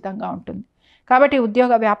ఖచ్చితంగా ఉంటుంది. కాబట్టి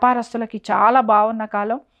ఉద్యోగ వ్యాపారస్తులకి చాలా బాగున్న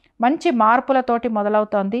కాలం, మంచి మార్పులతోటి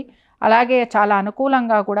మొదలవుతోంది. అలాగే చాలా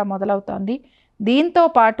అనుకూలంగా కూడా మొదలవుతోంది. దీంతో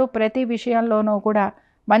పాటు ప్రతి విషయంలోనూ కూడా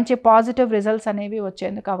మంచి పాజిటివ్ రిజల్ట్స్ అనేవి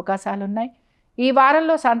వచ్చేందుకు అవకాశాలు ఉన్నాయి. ఈ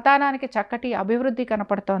వారంలో సంతానానికి చక్కటి అభివృద్ధి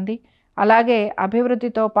కనపడుతోంది. అలాగే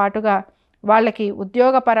అభివృద్ధితో పాటుగా వాళ్ళకి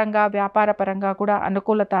ఉద్యోగపరంగా వ్యాపారపరంగా కూడా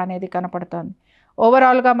అనుకూలత అనేది కనపడుతోంది.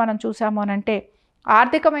 ఓవరాల్గా మనం చూసాము అనంటే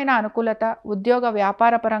ఆర్థికమైన అనుకూలత, ఉద్యోగ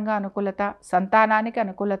వ్యాపారపరంగా అనుకూలత, సంతానానికి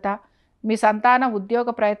అనుకూలత, మీ సంతాన ఉద్యోగ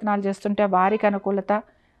ప్రయత్నాలు చేస్తుంటే వారికి అనుకూలత,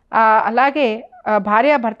 అలాగే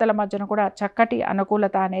భార్యాభర్తల మధ్యన కూడా చక్కటి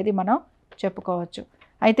అనుకూలత అనేది మనం చెప్పుకోవచ్చు.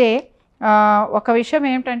 అయితే ఒక విషయం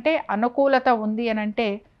ఏమిటంటే అనుకూలత ఉంది అనంటే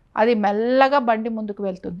అది మెల్లగా బండి ముందుకు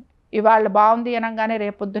వెళ్తుంది. ఇవాళ బాగుంది అనగానే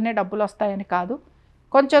రేపొద్దునే డబ్బులు వస్తాయని కాదు,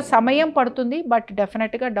 కొంచెం సమయం పడుతుంది. బట్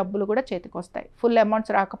డెఫినెట్గా డబ్బులు కూడా చేతికి వస్తాయి. ఫుల్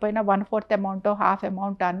అమౌంట్స్ రాకపోయినా 1/4 అమౌంట్, హాఫ్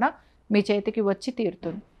అమౌంట్ అన్న మీ చేతికి వచ్చి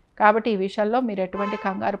తీరుతుంది. కాబట్టి ఈ విషయంలో మీరు ఎటువంటి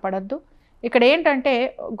కంగారు పడద్దు. ఇక్కడ ఏంటంటే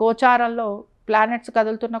గోచారంలో ప్లానెట్స్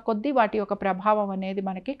కదులుతున్న కొద్దీ వాటి యొక్క ప్రభావం అనేది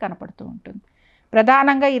మనకి కనపడుతూ ఉంటుంది.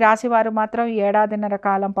 ప్రధానంగా ఈ రాశి వారు మాత్రం 1.5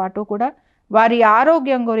 కాలం పాటు కూడా వారి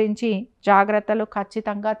ఆరోగ్యం గురించి జాగ్రత్తలు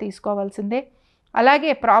ఖచ్చితంగా తీసుకోవాల్సిందే.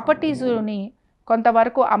 అలాగే ప్రాపర్టీస్ని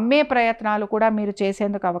కొంతవరకు అమ్మే ప్రయత్నాలు కూడా మీరు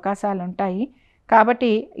చేసేందుకు అవకాశాలు ఉంటాయి.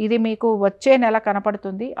 కాబట్టి ఇది మీకు వచ్చే నెల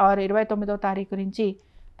కనపడుతుంది. 29వ తారీఖు నుంచి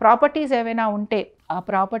ప్రాపర్టీస్ ఏవైనా ఉంటే ఆ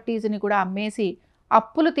ప్రాపర్టీస్ని కూడా అమ్మేసి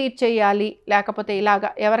అప్పులు తీర్చేయాలి, లేకపోతే ఇలాగా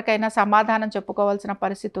ఎవరికైనా సమాధానం చెప్పుకోవాల్సిన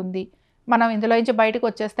పరిస్థితి ఉంది, మనం ఇందులో నుంచి బయటకు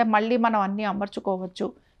వచ్చేస్తే మళ్ళీ మనం అన్నీ అమర్చుకోవచ్చు,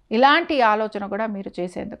 ఇలాంటి ఆలోచన కూడా మీరు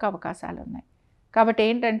చేసేందుకు అవకాశాలు ఉన్నాయి. కాబట్టి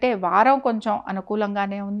ఏంటంటే వారం కొంచెం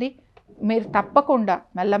అనుకూలంగానే ఉంది. మీరు తప్పకుండా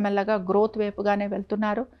మెల్లమెల్లగా గ్రోత్ వైపుగానే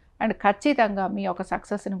వెళ్తున్నారు అండ్ ఖచ్చితంగా మీ యొక్క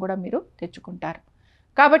సక్సెస్ని కూడా మీరు తెచ్చుకుంటారు.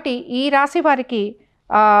 కాబట్టి ఈ రాశి వారికి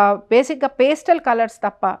బేసిక్గా పేస్టల్ కలర్స్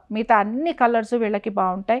తప్ప మిగతా అన్ని కలర్స్ వీళ్ళకి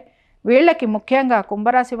బాగుంటాయి. వీళ్ళకి ముఖ్యంగా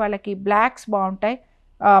కుంభరాశి వాళ్ళకి బ్లాక్స్ బాగుంటాయి,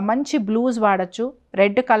 మంచి బ్లూస్ వాడచ్చు,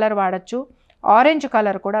 రెడ్ కలర్ వాడచ్చు, ఆరెంజ్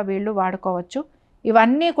కలర్ కూడా వీళ్ళు వాడుకోవచ్చు.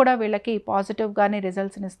 ఇవన్నీ కూడా వీళ్ళకి పాజిటివ్గానే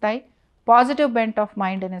రిజల్ట్స్ని ఇస్తాయి, పాజిటివ్ బెంట్ ఆఫ్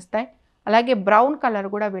మైండ్ని ఇస్తాయి. అలాగే బ్రౌన్ కలర్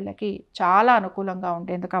కూడా వీళ్ళకి చాలా అనుకూలంగా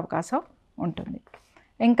ఉండేందుకు అవకాశం ఉంటుంది.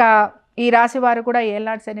 ఇంకా ఈ రాశి వారు కూడా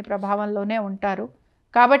ఏళ్ళనాటి శని ప్రభావంలోనే ఉంటారు.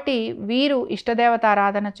 కాబట్టి వీరు ఇష్టదేవత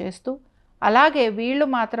ఆరాధన చేస్తూ, అలాగే వీళ్ళు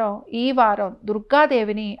మాత్రం ఈ వారం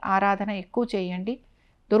దుర్గాదేవిని ఆరాధన ఎక్కువ చేయండి.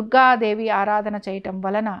 దుర్గాదేవి ఆరాధన చేయటం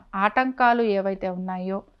వలన ఆటంకాలు ఏవైతే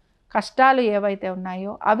ఉన్నాయో, కష్టాలు ఏవైతే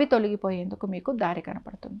ఉన్నాయో అవి తొలగిపోయేందుకు మీకు దారి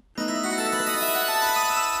కనపడుతుంది.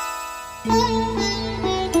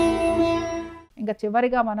 ఇంకా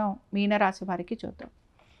చివరిగా మనం మీనరాశి వారికి చూద్దాం.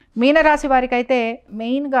 మీనరాశి వారికి అయితే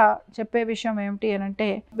మెయిన్గా చెప్పే విషయం ఏమిటి అని అంటే,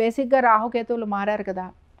 బేసిక్గా రాహుకేతువులు మారారు కదా,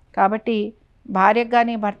 కాబట్టి భార్యకు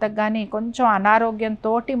కానీ భర్తకు కానీ కొంచెం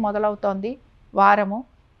అనారోగ్యంతో మొదలవుతోంది వారము.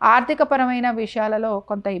 ఆర్థికపరమైన విషయాలలో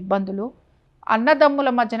కొంత ఇబ్బందులు, అన్నదమ్ముల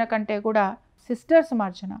మధ్యన కంటే కూడా సిస్టర్స్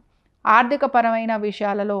మధ్యన ఆర్థికపరమైన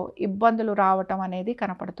విషయాలలో ఇబ్బందులు రావటం అనేది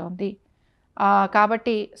కనపడుతోంది.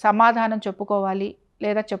 కాబట్టి సమాధానం చెప్పుకోవాలి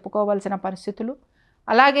లేదా చెప్పుకోవాల్సిన పరిస్థితులు,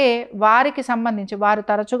 అలాగే వారికి సంబంధించి వారు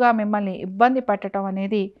తరచుగా మిమ్మల్ని ఇబ్బంది పెట్టడం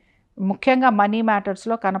అనేది ముఖ్యంగా మనీ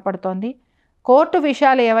మ్యాటర్స్లో కనపడుతోంది. కోర్టు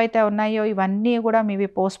విషయాలు ఏవైతే ఉన్నాయో ఇవన్నీ కూడా మీవి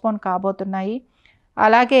పోస్ట్పోన్ కాబోతున్నాయి.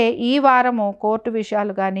 అలాగే ఈ వారము కోర్టు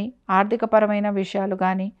విషయాలు కానీ ఆర్థికపరమైన విషయాలు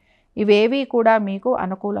కానీ ఇవేవి కూడా మీకు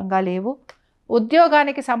అనుకూలంగా లేవు.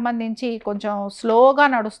 ఉద్యోగానికి సంబంధించి కొంచెం స్లోగా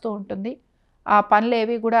నడుస్తూ ఉంటుంది, ఆ పనులు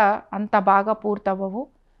ఏవి కూడా అంత బాగా పూర్తవ్వవు.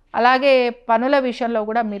 అలాగే పనుల విషయంలో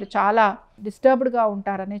కూడా మీరు చాలా డిస్టర్బ్డ్గా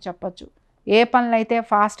ఉంటారని చెప్పచ్చు. ఏ పనులైతే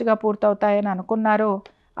ఫాస్ట్గా పూర్తవుతాయని అనుకున్నారో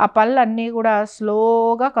ఆ పనులన్నీ కూడా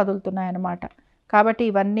స్లోగా కదులుతున్నాయన్నమాట. కాబట్టి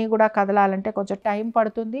ఇవన్నీ కూడా కదలాలంటే కొంచెం టైం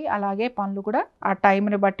పడుతుంది, అలాగే పనులు కూడా ఆ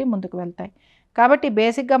టైంని బట్టి ముందుకు వెళ్తాయి. కాబట్టి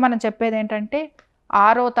బేసిక్గా మనం చెప్పేది ఏంటంటే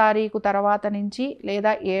 6వ తారీఖు తర్వాత నుంచి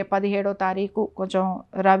లేదా 17వ తారీఖు కొంచెం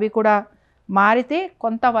రవి కూడా మారితే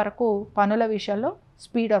కొంతవరకు పనుల విషయంలో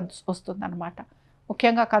స్పీడ్ వస్తుందన్నమాట.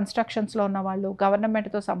 ముఖ్యంగా కన్స్ట్రక్షన్స్లో ఉన్నవాళ్ళు,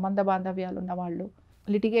 గవర్నమెంట్తో సంబంధ బాంధవ్యాలు ఉన్నవాళ్ళు,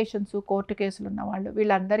 లిటిగేషన్స్ కోర్టు కేసులు ఉన్నవాళ్ళు,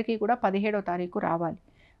 వీళ్ళందరికీ కూడా 17వ తారీఖు రావాలి.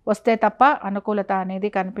 వస్తే తప్ప అనుకూలత అనేది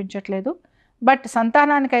కనిపించట్లేదు. బట్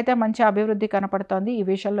సంతానానికైతే మంచి అభివృద్ధి కనపడుతోంది, ఈ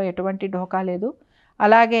విషయంలో ఎటువంటి ఢోకా లేదు.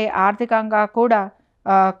 అలాగే ఆర్థికంగా కూడా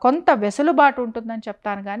కొంత వెసులుబాటు ఉంటుందని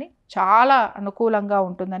చెప్తాను, కానీ చాలా అనుకూలంగా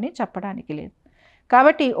ఉంటుందని చెప్పడానికి లేదు.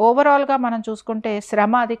 కాబట్టి ఓవరాల్గా మనం చూసుకుంటే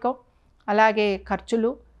శ్రమ అధికం, అలాగే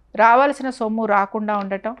ఖర్చులు, రావాల్సిన సొమ్ము రాకుండా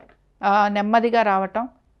ఉండటం, నెమ్మదిగా రావటం,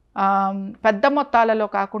 పెద్ద మొత్తాలలో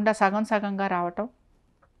కాకుండా సగం సగంగా రావటం,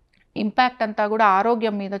 ఇంపాక్ట్ అంతా కూడా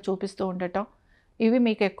ఆరోగ్యం మీద చూపిస్తూ ఉండటం, ఇవి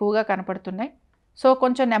మీకు ఎక్కువగా కనపడుతున్నాయి. సో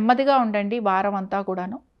కొంచెం నెమ్మదిగా ఉండండి వారం అంతా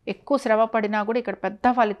కూడాను. ఎక్కువ శ్రమ పడినా కూడా ఇక్కడ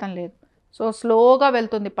పెద్ద ఫలితం లేదు. సో స్లోగా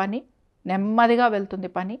వెళ్తుంది పని, నెమ్మదిగా వెళ్తుంది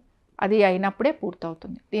పని, అది అయినప్పుడే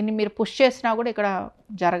పూర్తవుతుంది. దీన్ని మీరు పుష్ చేసినా కూడా ఇక్కడ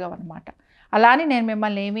జరగవన్నమాట. అలానే నేను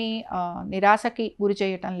మిమ్మల్ని ఏమీ నిరాశకి గురి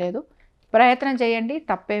చేయటం లేదు, ప్రయత్నం చేయండి,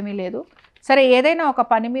 తప్పేమీ లేదు. సరే, ఏదైనా ఒక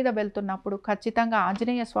పని మీద వెళ్తున్నప్పుడు ఖచ్చితంగా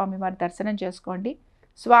ఆంజనేయ స్వామి వారి దర్శనం చేసుకోండి.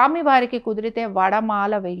 స్వామివారికి కుదిరితే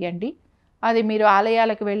వడమాల వెయ్యండి. అది మీరు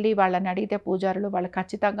ఆలయాలకు వెళ్ళి వాళ్ళని అడిగితే పూజారులు వాళ్ళు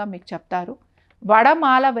ఖచ్చితంగా మీకు చెప్తారు.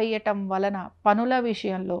 వడమాల వేయటం వలన పనుల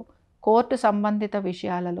విషయంలో, కోర్టు సంబంధిత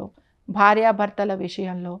విషయాలలో, భార్యాభర్తల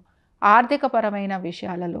విషయంలో, ఆర్థికపరమైన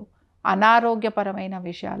విషయాలలో, అనారోగ్యపరమైన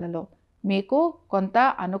విషయాలలో మీకు కొంత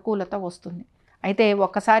అనుకూలత వస్తుంది. అయితే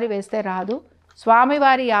ఒక్కసారి వేస్తే రాదు.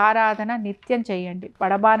 స్వామివారి ఆరాధన నిత్యం చేయండి.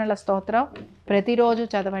 పడబానల స్తోత్రం ప్రతిరోజు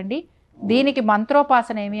చదవండి. దీనికి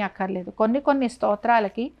మంత్రోపాసన ఏమీ అక్కర్లేదు. కొన్ని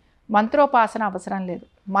స్తోత్రాలకి మంత్రోపాసన అవసరం లేదు.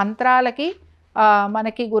 మంత్రాలకి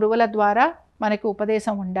మనకి గురువుల ద్వారా మనకి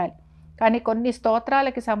ఉపదేశం ఉండాలి. కానీ కొన్ని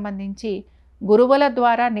స్తోత్రాలకి సంబంధించి గురువుల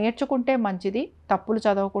ద్వారా నేర్చుకుంటే మంచిది, తప్పులు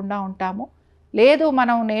చదవకుండా ఉంటాము. లేదు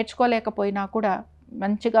మనం నేర్చుకోలేకపోయినా కూడా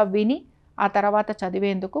మంచిగా విని ఆ తర్వాత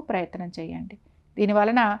చదివేందుకు ప్రయత్నం చేయండి.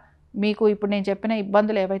 దీనివలన మీకు ఇప్పుడు నేను చెప్పిన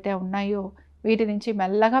ఇబ్బందులు ఏవైతే ఉన్నాయో వీటి నుంచి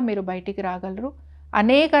మెల్లగా మీరు బయటికి రాగలరు.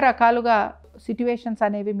 అనేక రకాలుగా సిట్యువేషన్స్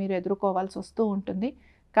అనేవి మీరు ఎదుర్కోవాల్సి వస్తూ ఉంటుంది.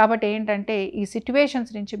 కాబట్టి ఏంటంటే ఈ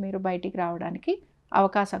సిట్యువేషన్స్ నుంచి మీరు బయటికి రావడానికి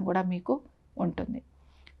అవకాశం కూడా మీకు ఉంటుంది.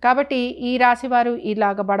 కాబట్టి ఈ రాశివారు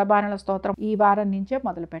ఇలాగ బడబానల స్తోత్రం ఈ వారం నుంచే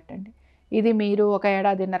మొదలు పెట్టండి. ఇది మీరు ఒక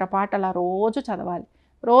ఏడాదిన్నర పాటు అలా రోజు చదవాలి.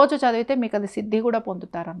 రోజు చదివితే మీకు అది సిద్ధి కూడా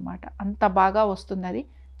పొందుతారనమాట. అంత బాగా వస్తుంది అది.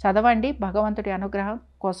 చదవండి, భగవంతుడి అనుగ్రహం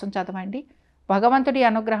కోసం చదవండి. భగవంతుడి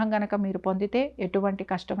అనుగ్రహం కనుక మీరు పొందితే ఎటువంటి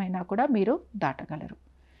కష్టమైనా కూడా మీరు దాటగలరు.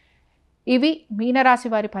 ఇవి మీనరాశి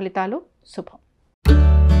వారి ఫలితాలు. శుభం.